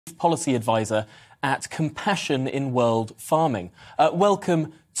Policy Advisor at Compassion in World Farming.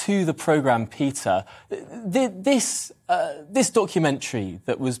 Welcome to the programme, Peter. This documentary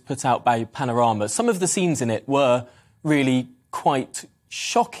that was put out by Panorama, some of the scenes in it were really quite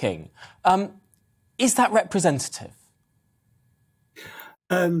shocking. Is that representative?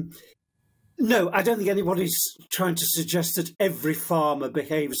 No, I don't think anybody's trying to suggest that every farmer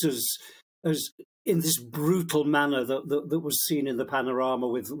behaves as in this brutal manner that was seen in the Panorama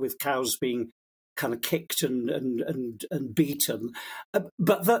with cows being kind of kicked and beaten.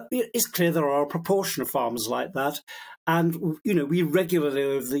 But that it's clear there are a proportion of farmers like that. And, you know, we regularly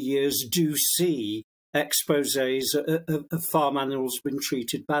over the years do see exposés of farm animals being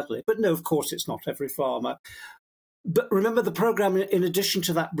treated badly. But no, of course, it's not every farmer. But remember, the programme, in addition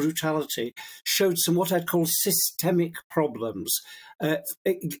to that brutality, showed some what I'd call systemic problems.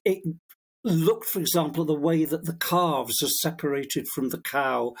 It looked, for example, at the way that the calves are separated from the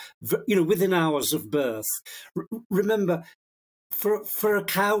cow, you know, within hours of birth. Remember, for a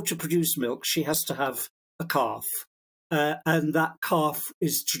cow to produce milk, she has to have a calf. And that calf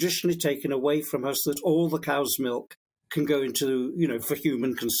is traditionally taken away from her so that all the cow's milk can go into, you know, for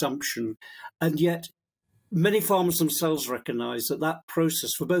human consumption. And yet many farmers themselves recognise that that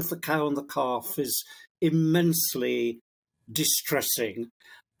process for both the cow and the calf is immensely distressing.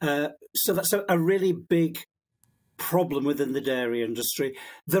 So that's a really big problem within the dairy industry.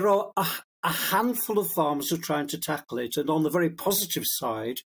 There are a handful of farmers who are trying to tackle it. And on the very positive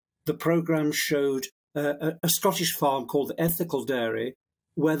side, the programme showed a Scottish farm called the Ethical Dairy,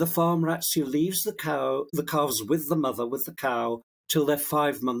 where the farmer actually leaves the calves with the mother, with the cow, till they're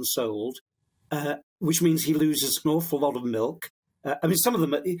 5 months old, which means he loses an awful lot of milk. I mean, some of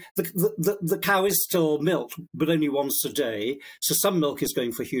them, the cow is still milked, but only once a day. So some milk is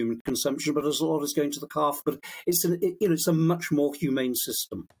going for human consumption, but there's a lot is going to the calf. But it's it's a much more humane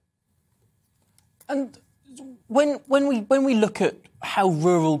system. And when we look at how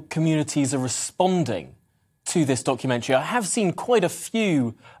rural communities are responding to this documentary, I have seen quite a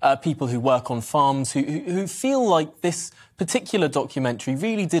few people who work on farms who feel like this particular documentary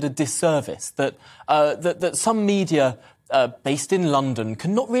really did a disservice, that some media based in London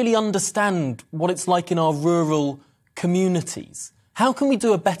cannot really understand what it's like in our rural communities. How can we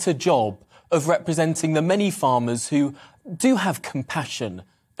do a better job of representing the many farmers who do have compassion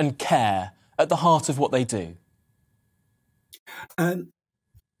and care at the heart of what they do? I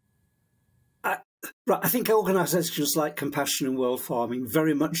think organisations like Compassion in World Farming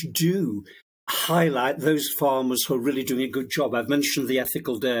very much do highlight those farmers who are really doing a good job. I've mentioned the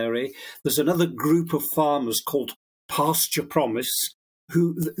Ethical Dairy. There's another group of farmers called Pasture Promise,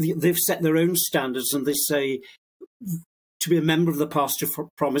 who they've set their own standards, and they say to be a member of the Pasture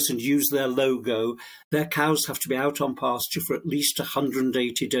Promise and use their logo, their cows have to be out on pasture for at least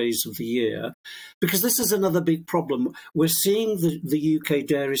 180 days of the year. Because this is another big problem. We're seeing the UK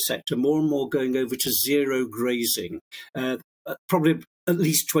dairy sector more and more going over to zero grazing. Probably at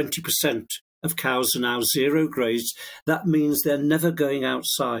least 20% of cows are now zero grazed. That means they're never going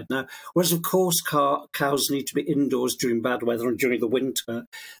outside. Now, whereas of course cows need to be indoors during bad weather and during the winter,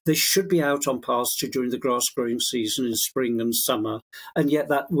 they should be out on pasture during the grass growing season in spring and summer. And yet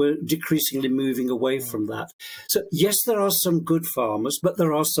that we're decreasingly moving away from that. So yes, there are some good farmers, but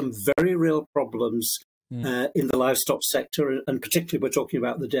there are some very real problems in the livestock sector, and particularly we're talking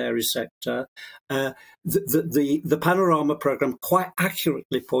about the dairy sector. The Panorama programme quite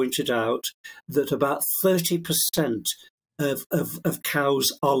accurately pointed out that about 30% of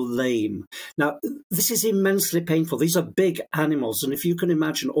cows are lame. Now, this is immensely painful. These are big animals, and if you can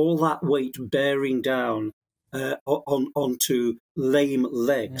imagine all that weight bearing down onto lame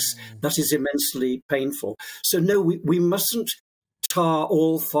legs, that is immensely painful. So no, we mustn't tar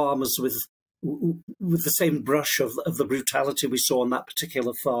all farmers with the same brush of the brutality we saw on that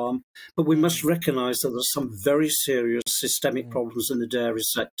particular farm. But we must recognise that there's some very serious systemic problems in the dairy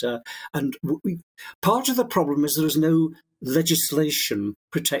sector. And part of the problem is there is no legislation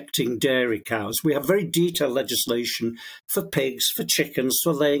protecting dairy cows. We have very detailed legislation for pigs, for chickens,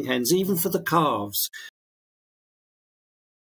 for laying hens, even for the calves.